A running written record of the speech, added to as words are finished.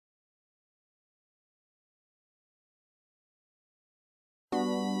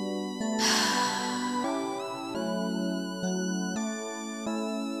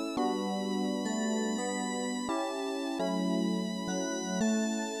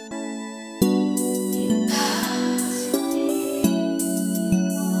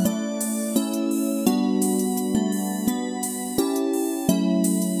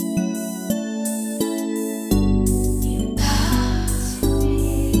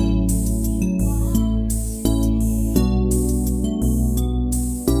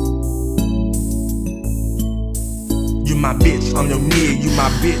my bitch, I'm your nigga. You my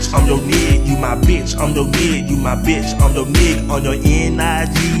bitch, I'm your nigga. You my bitch, I'm your nigga. You my bitch, I'm your nigga. On your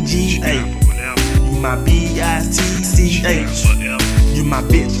N-I-G-G-A. You my B-I-T-C-H. You my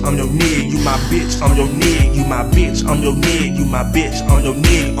bitch, I'm your nigga. You my bitch, I'm your nigga. You my bitch, I'm your nigga. You my bitch, I'm your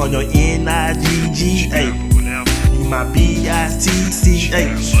nigga. On your N-I-G-G-A. You my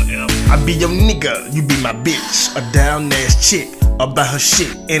B-I-T-C-H. I be your nigga, you be my bitch. A down ass chick about her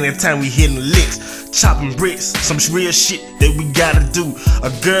shit. Anytime we hitting licks, chopping bricks, some real shit that we gotta do. A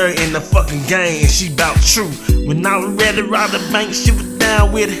girl in the fucking game and she bout true. When I was ready to rob the bank, she was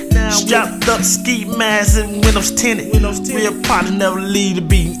down with it. Strapped up, ski mask and windows tinted. Real partner never leave to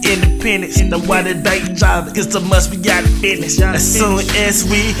be independent. The why the day job is the must, we got business. As soon as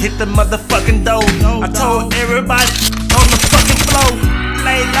we hit the motherfucking door, I told everybody on the fucking floor,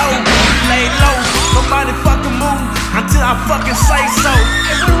 lay low, nobody fucking move until I fucking say so.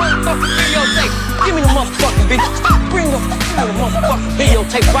 Hey, bring the motherfucking videotape. Give me the motherfucking video. Bring the motherfucking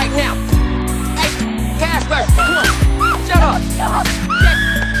videotape right now. Hey, cash back, come on. Shut up.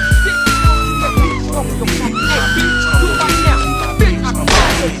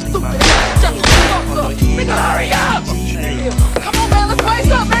 Nigga, hurry up! Come on, man, let's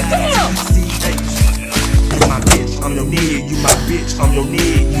race up, man, damn! You my bitch, I'm your nigga. You my bitch, I'm your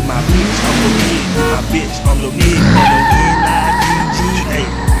nigga. You my bitch, I'm your nigga. You my bitch, I'm your nigga. On your N-I-G-G-A.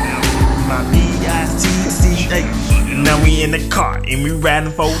 You my B-I-T-C-H. Now we in the car and we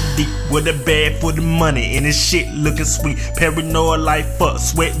riding 4 deep with a bag for the money and this shit looking sweet. Paranoid like fuck,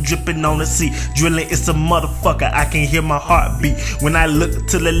 sweat dripping on the seat. Drilling, it's a motherfucker, I can hear my heartbeat. When I look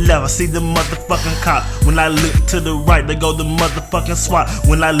to the left, I see the motherfucking cop. When I look to the right, they go the motherfucking SWAT.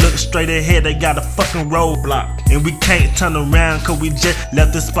 When I look straight ahead, they got a fucking roadblock. And we can't turn around cause we just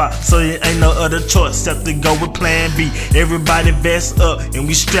left the spot. So there ain't no other choice except to go with plan B. Everybody vest up and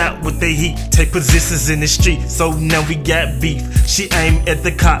we strapped with the heat. Take positions in the street, so now we got beef. She aimed at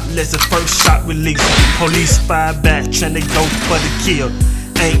the cop, let's the first shot release. Police fire back, trying to go for the kill.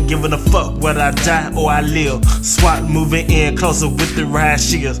 Ain't giving a fuck whether I die or I live. SWAT moving in closer with the riot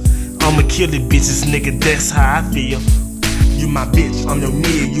shields. I'ma kill the bitches, nigga, that's how I feel. You my bitch, I'm your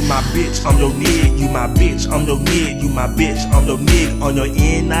nigga. You my bitch, I'm your nigga. You my bitch, I'm your nigga. You my bitch, I'm your nigga. On your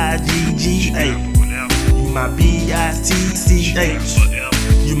N-I-G-G-A. You my B-I-T-C-H.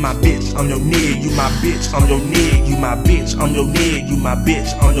 You my bitch, I'm your nigga. You my bitch, I'm your nigga. You my bitch, I'm your nigga. You my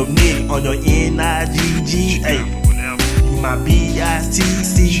bitch, I'm your nigga. On your N-I-G-G-A. You my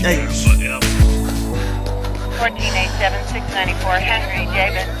B-I-T-C-H. 1487-694 Henry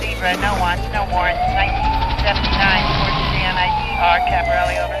Davis Zebra, no watch, no warrant, 1979, 43 NIGR,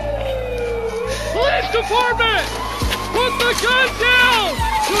 Caparelli, over. Police department! Put the gun down!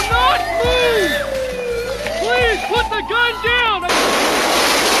 Do not move! Please put the gun down!